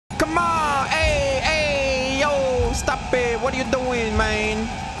What are you doing, man?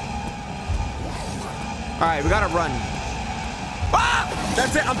 All right, we gotta run. Ah!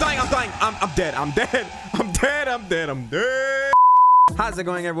 That's it. I'm dying. I'm dying. I'm dead. I'm dead. I'm dead. I'm dead. I'm dead. How's it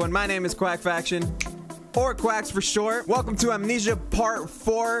going, everyone? My name is Quack Faction, or Quacks for short. Welcome to Amnesia Part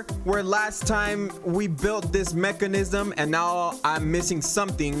 4, where last time we built this mechanism and now I'm missing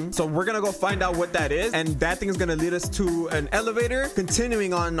something. So we're gonna go find out what that is, and that thing is gonna lead us to an elevator,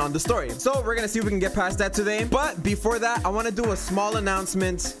 continuing on the story. So we're gonna see if we can get past that today. But before that, I want to do a small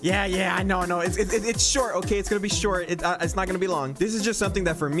announcement. Yeah, I know. It's short, okay? It's gonna be short. It's not gonna be long. This is just something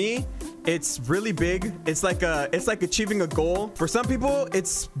that for me, it's really big. It's like achieving a goal. For some people,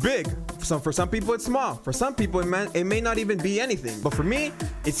 it's big. For some people, it's small. For some people, it may not even be anything. But for me,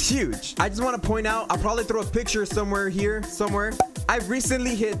 it's huge. I just want to point out, I'll probably throw a picture somewhere here, somewhere. I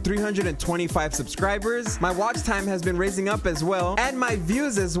recently hit 325 subscribers. My watch time has been raising up as well. And my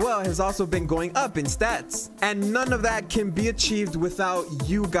views as well has also been going up in stats. And none of that can be achieved without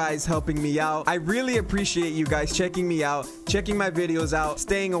you guys helping me out. I really appreciate you guys checking me out, checking my videos out,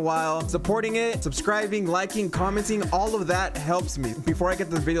 staying a while, supporting it, subscribing, liking, commenting. All of that helps me. Before I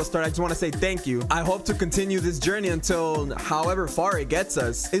get this video started, I just want to say thank you. I hope to continue this journey until however far it gets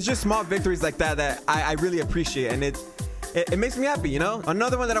us. It's just small victories like that that I really appreciate, and it makes me happy, you know?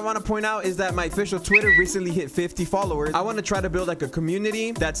 Another one that I want to point out is that my official Twitter recently hit 50 followers. I want to try to build like a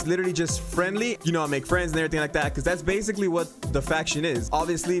community that's literally just friendly. You know, I make friends and everything like that, because that's basically what the faction is.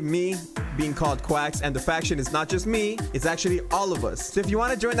 Obviously, me being called Quacks, and the faction is not just me, it's actually all of us. So if you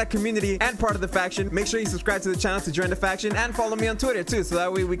want to join that community and part of the faction, make sure you subscribe to the channel to join the faction, and follow me on Twitter too, so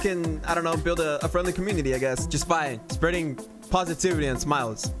that way we can, I don't know, build a friendly community, I guess, just by spreading positivity and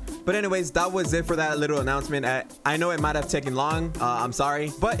smiles. But anyways, that was it for that little announcement. I know it might have taken long. I'm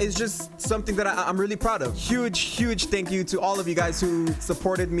sorry, but it's just something that I'm really proud of. Huge thank you to all of you guys who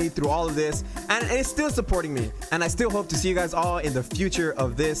supported me through all of this, and it's still supporting me. And I still hope to see you guys all in the future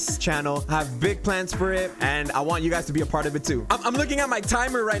of this channel. I have big plans for it, and I want you guys to be a part of it too. I'm looking at my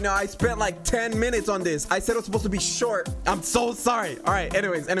timer right now. I spent like 10 minutes on this. I said it was supposed to be short. I'm so sorry. All right,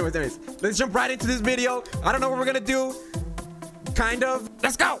 anyways, let's jump right into this video. I don't know what we're gonna do. Kind of.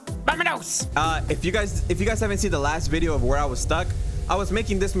 Let's go. Vámonos. If you guys haven't seen the last video of where I was stuck, I was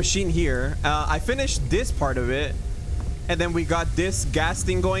making this machine here. I finished this part of it, and then we got this gas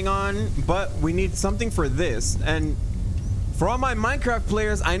thing going on, but we need something for this. And for all my Minecraft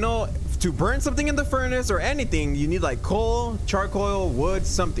players, I know to burn something in the furnace or anything, you need like coal, charcoal, wood,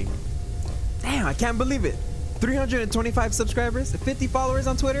 something. Damn, I can't believe it. 325 subscribers, 50 followers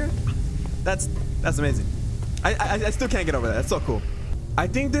on Twitter. That's amazing. I still can't get over that. That's so cool. I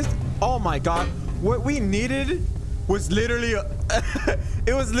think this, oh my god, what we needed was literally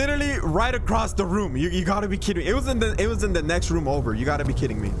it was literally right across the room. You gotta be kidding me. It was in the next room over. You gotta be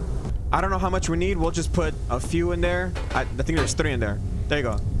kidding me. I don't know how much we need. We'll just put a few in there. I think there's 3 in there. There you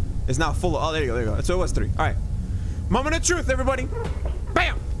go. It's now full of, oh, there you go. So it was 3. All right, moment of truth, everybody.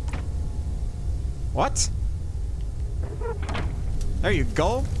 Bam. What? There you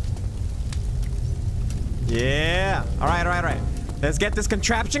go. Yeah. All right. Let's get this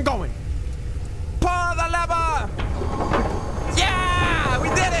contraption going. Pull the lever. Yeah, we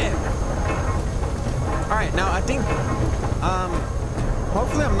did it. All right, now I think,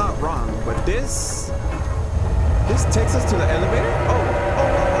 hopefully I'm not wrong, but this takes us to the elevator. Oh,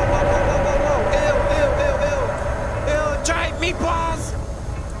 whoa. Ew. Giant meatballs.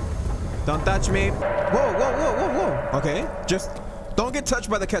 Don't touch me. Whoa. Okay, just don't get touched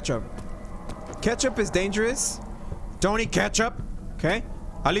by the ketchup. Ketchup is dangerous. Don't eat ketchup. Okay?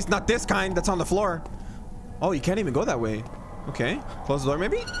 At least not this kind that's on the floor. Oh, you can't even go that way. Okay. Close the door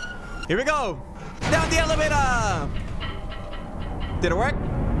maybe? Here we go. Down the elevator. Did it work?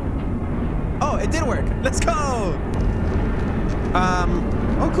 Oh, it did work. Let's go.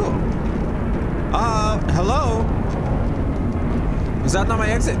 Oh, cool. Hello? Is that not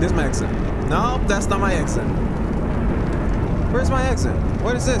my exit? This is my exit. No, that's not my exit. Where's my exit?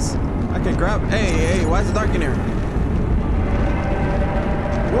 What is this? I can grab. Hey, why is it dark in here?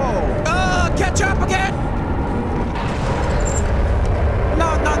 Whoa. Ketchup again.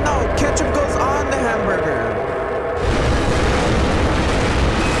 No. Ketchup goes on the hamburger.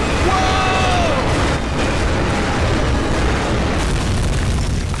 Whoa.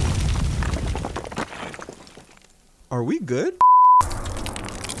 Are we good?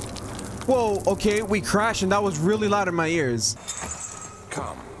 Whoa, okay, we crashed and that was really loud in my ears.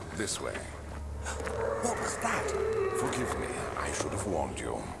 Come this way. What was that? Forgive me, I should have warned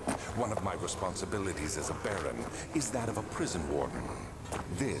you. One of my responsibilities as a baron is that of a prison warden.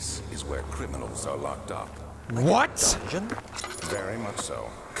 This is where criminals are locked up. What? Very much so.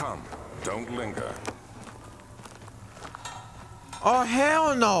 Come, don't linger. Oh,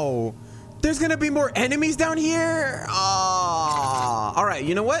 hell no. There's gonna be more enemies down here? Oh. All right,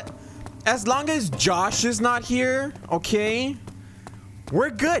 you know what? As long as Josh is not here, okay, we're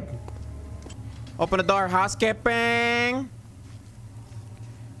good. Open the door, housekeeping.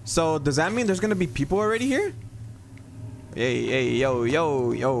 So, does that mean there's gonna be people already here? Hey, yo.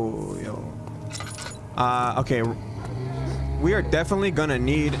 Okay. We are definitely gonna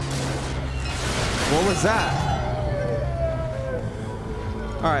need... What was that?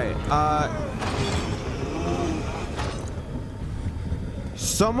 Alright,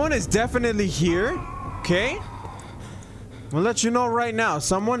 someone is definitely here. Okay? We'll let you know right now.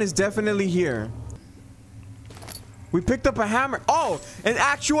 Someone is definitely here. We picked up a hammer. Oh, an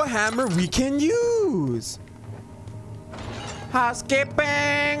actual hammer we can use.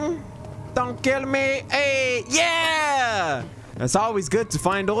 Housekeeping. Don't kill me. Hey, yeah. It's always good to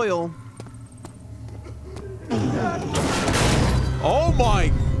find oil. Oh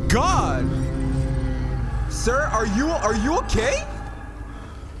my God. Sir, are you okay?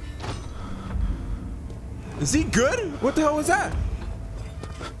 Is he good? What the hell was that?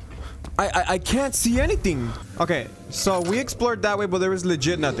 I can't see anything. Okay, so we explored that way, but there was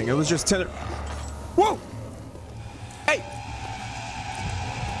legit nothing. It was just Whoa! Hey!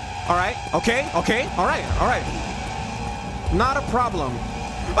 Alright, okay, all right. Not a problem.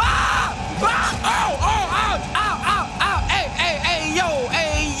 Ah! Ah! Ow!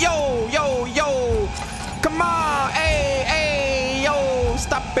 Yo! Come on! Hey, yo!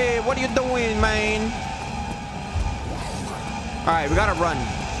 Stop it! What are you doing, man? Alright, we gotta run.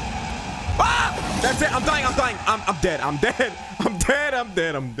 Ah! That's it. I'm dying. I'm dead.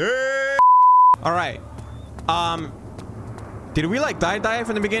 All right. Did we like die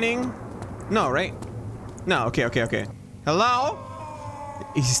from the beginning? No, right? No. Okay. Hello?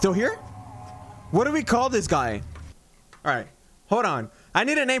 Is he still here? What do we call this guy? All right. Hold on. I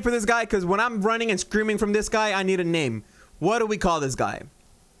need a name for this guy because when I'm running and screaming from this guy, I need a name. What do we call this guy?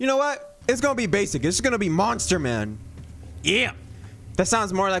 You know what? It's gonna be basic. It's gonna be Monster Man. Yeah. That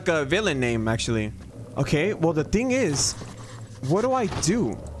sounds more like a villain name, actually. Okay, well, the thing is, what do I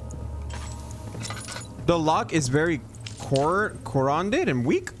do? The lock is very corroded and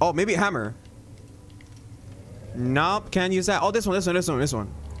weak. Oh, maybe a hammer. Nope, can't use that. Oh, this one.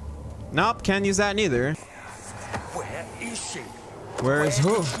 Nope, can't use that neither. Where is she? Where is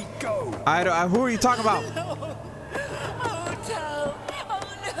who? Did she go? Who are you talking about? I'll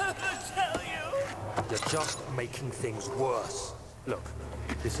never tell you. You're just making things worse. Look,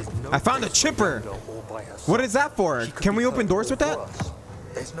 this is no. I found a chipper. What is that for? Can we open doors with that? Worse.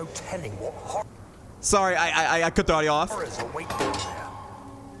 There's no telling what horrors Sorry, I cut the audio off. await down there.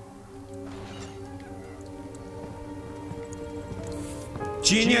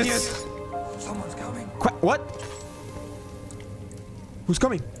 Genius. Someone's coming. What? Who's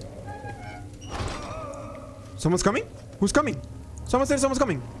coming? Someone's coming? Who's coming? Someone said someone's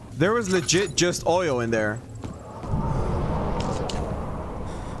coming. There was legit just oil in there.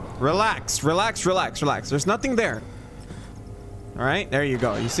 Relax. There's nothing there. All right, there you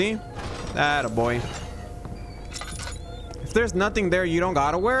go. You see? Atta boy. If there's nothing there, you don't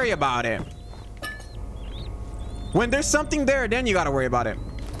gotta worry about it. When there's something there, then you gotta worry about it.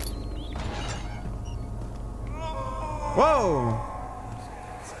 Whoa!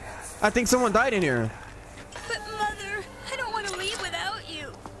 I think someone died in here. But Mother, I don't want to leave without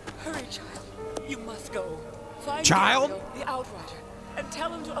you. Hurry, child. You must go. Find Child? Daniel, the Outrider, and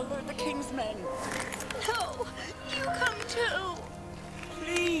tell him to alert the King's men. No, you come too.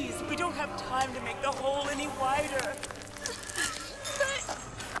 Please, we don't have time to make the hole any wider. But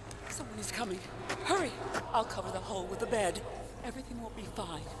Someone is coming. Hurry. I'll cover the hole with the bed. Everything will be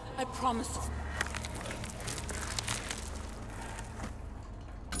fine. I promise.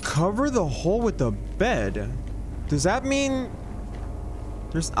 Cover the hole with the bed. Does that mean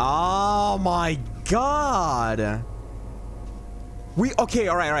there's... Oh my god. Okay,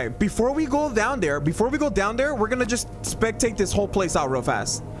 all right. Before we go down there, we're gonna just spectate this whole place out real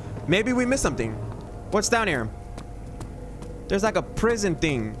fast. Maybe we missed something. What's down here? There's like a prison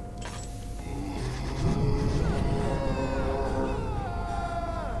thing.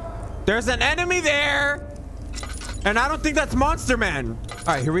 There's an enemy there. And I don't think that's Monster Man.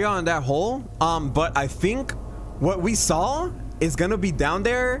 All right, here we are in that hole. But I think what we saw is gonna be down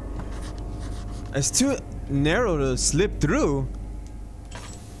there. It's too narrow to slip through.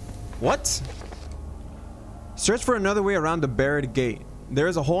 What? Search for another way around the barred gate. There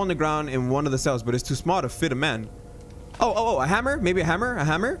is a hole in the ground in one of the cells, but it's too small to fit a man. Oh, a hammer? Maybe a hammer? A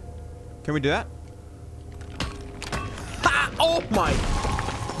hammer? Can we do that? Ha! Oh my!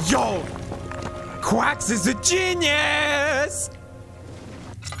 Yo! Quacks is a genius!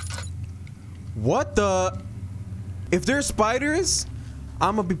 What the? If there's spiders,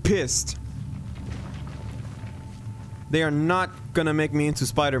 I'm gonna be pissed. They are not gonna make me into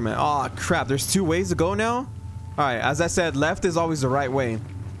Spider-Man. Oh crap, there's 2 ways to go now? Alright, as I said, left is always the right way.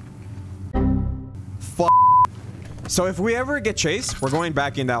 Fuck. So if we ever get chased, we're going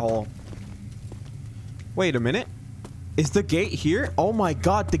back in that hole. Wait a minute. Is the gate here? Oh my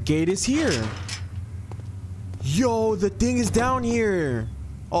god, the gate is here. Yo, the thing is down here.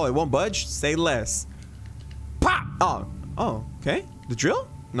 Oh, it won't budge? Say less. Pop! Oh, okay. The drill?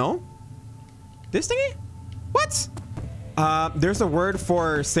 No. This thingy? What? There's a word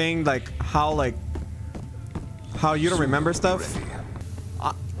for saying like how you don't remember stuff.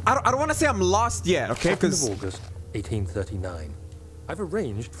 I don't want to say I'm lost yet, okay? Because August 1839. I've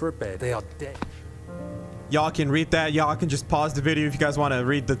arranged for a bed. They are dead. Y'all can read that. Y'all can just pause the video if you guys want to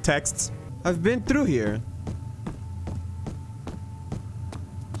read the texts. I've been through here.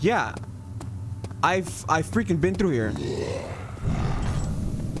 Yeah. I've freaking been through here.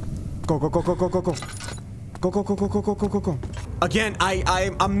 Go, go, go, go, go, go, go. Go, go, go, go, go, go, go, go, go. Again,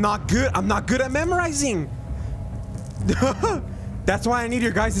 I'm not good. I'm not good at memorizing. That's why I need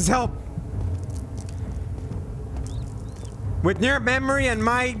your guys' help. With your memory and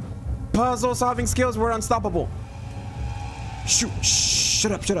my puzzle solving skills, we're unstoppable. Shoot.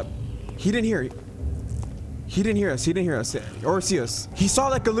 Shut up, shut up. He didn't hear. He didn't hear us. He didn't hear us or see us. He saw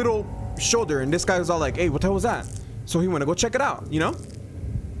like a little shoulder and this guy was all like, hey, what the hell was that? So he went to go check it out, you know?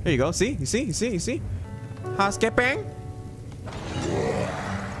 There you go. See? You see? You see? You see? Housekeeping?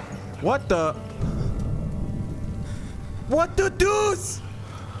 What the? What the deuce?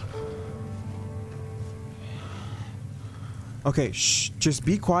 Okay, shh. Just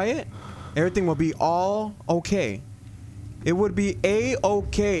be quiet. Everything will be all okay. It would be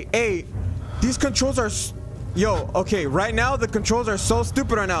a-okay. Hey, these controls are... Yo, okay, right now the controls are so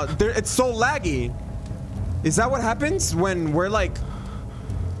stupid right now. It's so laggy. Is that what happens when we're like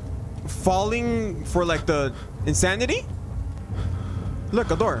falling for like the insanity?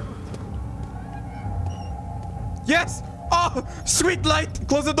 Look, a door. Yes! Oh, sweet light!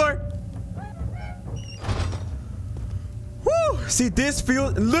 Close the door. Woo! See, this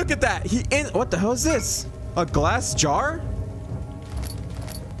feels... Look at that. What the hell is this? A glass jar?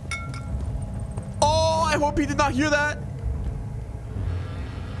 Oh, I hope he did not hear that.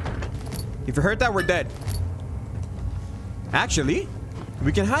 If you heard that, we're dead. Actually,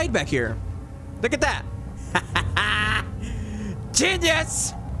 we can hide back here. Look at that.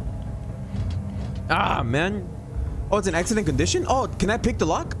 Genius! Ah, man. Oh, it's an excellent condition? Oh, can I pick the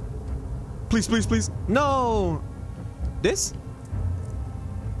lock? Please, please, please. No. This?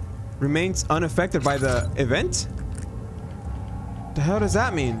 Remains unaffected by the event? The hell does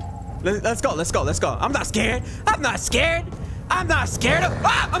that mean? Let's go, let's go, let's go. I'm not scared. I'm not scared. I'm not scared of...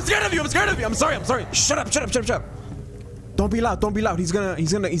 Ah! I'm scared of you. I'm scared of you. I'm sorry. I'm sorry. Shut up, shut up, shut up, shut up. Don't be loud. Don't be loud. He's gonna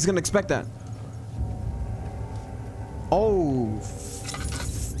expect that. Oh.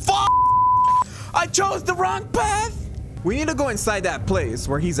 Fuck! I chose the wrong path. We need to go inside that place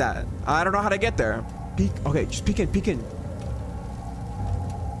where he's at. I don't know how to get there. Peek. Okay, just peek in, peek in.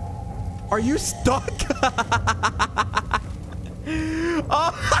 Are you stuck?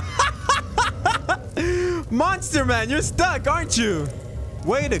 Oh. Monster Man, you're stuck, aren't you?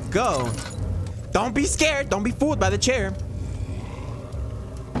 Way to go. Don't be scared. Don't be fooled by the chair.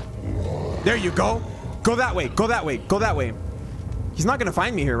 There you go. Go that way. Go that way. Go that way. He's not gonna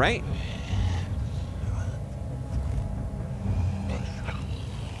find me here, right?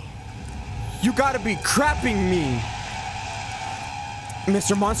 You gotta be crapping me.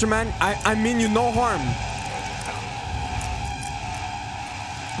 Mr. Monster Man, I mean you no harm.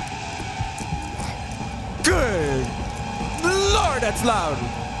 Good Lord, that's loud.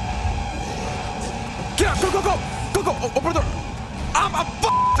 Get out, go, go, go. Go, go, open the door. I'm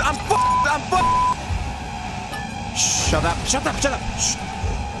fucked. Shut up, shut up, shut up. Shh.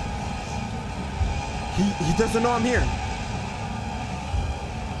 He doesn't know I'm here.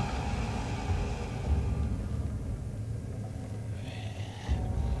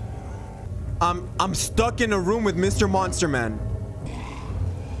 I'm stuck in a room with Mr. Monster Man.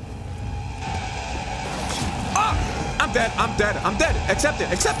 Ah! I'm dead. I'm dead. I'm dead. Accept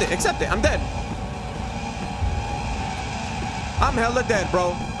it. Accept it. Accept it. I'm dead. I'm hella dead,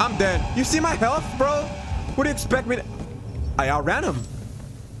 bro. I'm dead. You see my health, bro? What do you expect me to... I outran him.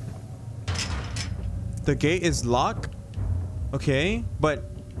 The gate is locked. Okay, but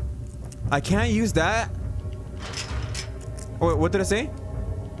I can't use that. Oh, what did I say?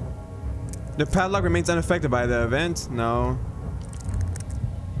 The padlock remains unaffected by the event. No.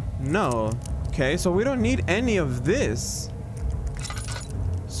 No. Okay, so we don't need any of this.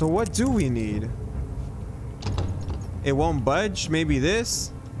 So what do we need? It won't budge. Maybe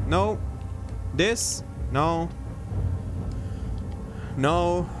this? No. This? No.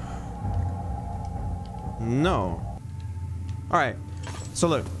 No. No. Alright. So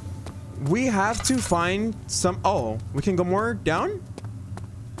look. We have to find some... Oh, we can go more down?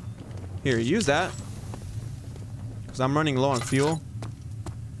 Here, use that. Because I'm running low on fuel.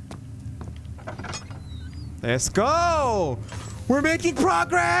 Let's go! We're making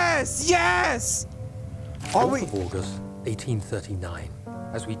progress! Yes! 4th of August, 1839.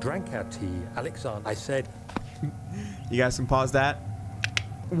 As we drank our tea, Alexander, I said... You guys can pause that.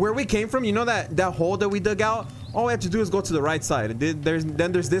 Where we came from, you know that hole that we dug out? All we have to do is go to the right side.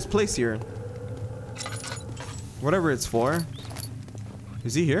 Then there's this place here. Whatever it's for.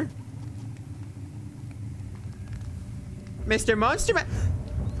 Is he here? Mr. Monster Man.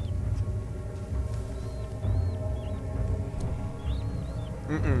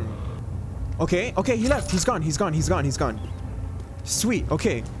 Okay, okay, he left. He's gone. He's gone. He's gone. He's gone. Sweet.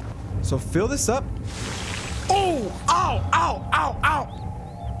 Okay. So fill this up. Oh! Ow! Ow! Ow! Ow!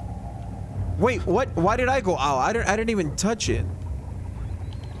 Wait, what? Why did I go ow? I didn't even touch it.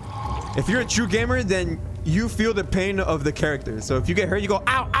 If you're a true gamer, then you feel the pain of the character. So if you get hurt, you go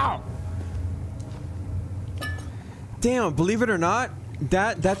ow! Ow! Damn, believe it or not,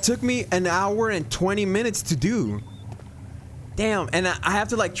 that took me an hour and 20 minutes to do. Damn, and I have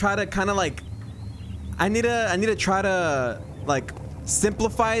to like try to kind of like I need to try to like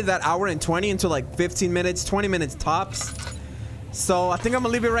simplify that hour and 20 into like 15 minutes, 20 minutes tops. So I think I'm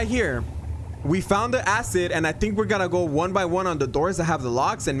gonna leave it right here. We found the acid, and I think we're gonna go one by one on the doors that have the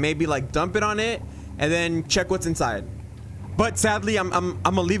locks and maybe like dump it on it and then check what's inside. But sadly, I'm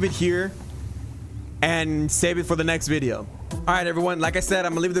gonna leave it here and save it for the next video. All right, everyone, like I said,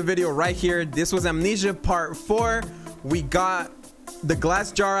 I'm gonna leave the video right here. This was Amnesia Part 4. We got the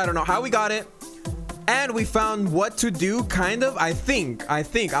glass jar. I don't know how we got it. And we found what to do, kind of. I think.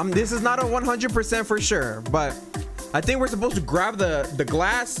 This is not a 100% for sure, but I think we're supposed to grab the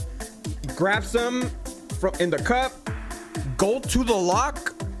glass, grab some from in the cup, go to the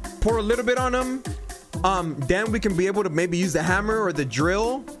lock, pour a little bit on them. Then we can be able to maybe use the hammer or the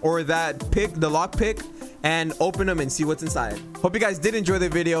drill or that pick, the lock pick, and open them and see what's inside. Hope you guys did enjoy the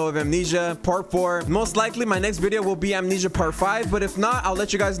video of Amnesia Part 4. Most likely my next video will be Amnesia Part 5, but if not, I'll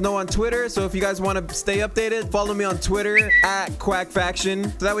let you guys know on Twitter. So if you guys want to stay updated, follow me on Twitter at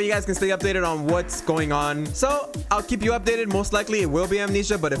QuackFaction, so that way you guys can stay updated on what's going on. So I'll keep you updated. Most likely it will be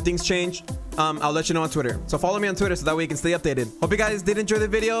Amnesia, but if things change, I'll let you know on Twitter. So follow me on Twitter so that way you can stay updated. Hope you guys did enjoy the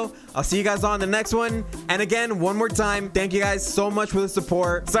video. I'll see you guys on the next one. And again, one more time, thank you guys so much for the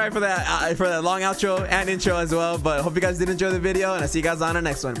support. Sorry for that long outro and intro as well, but hope you guys did enjoy the video, and I'll see you guys on the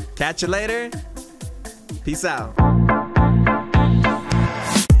next one. Catch you later. Peace out.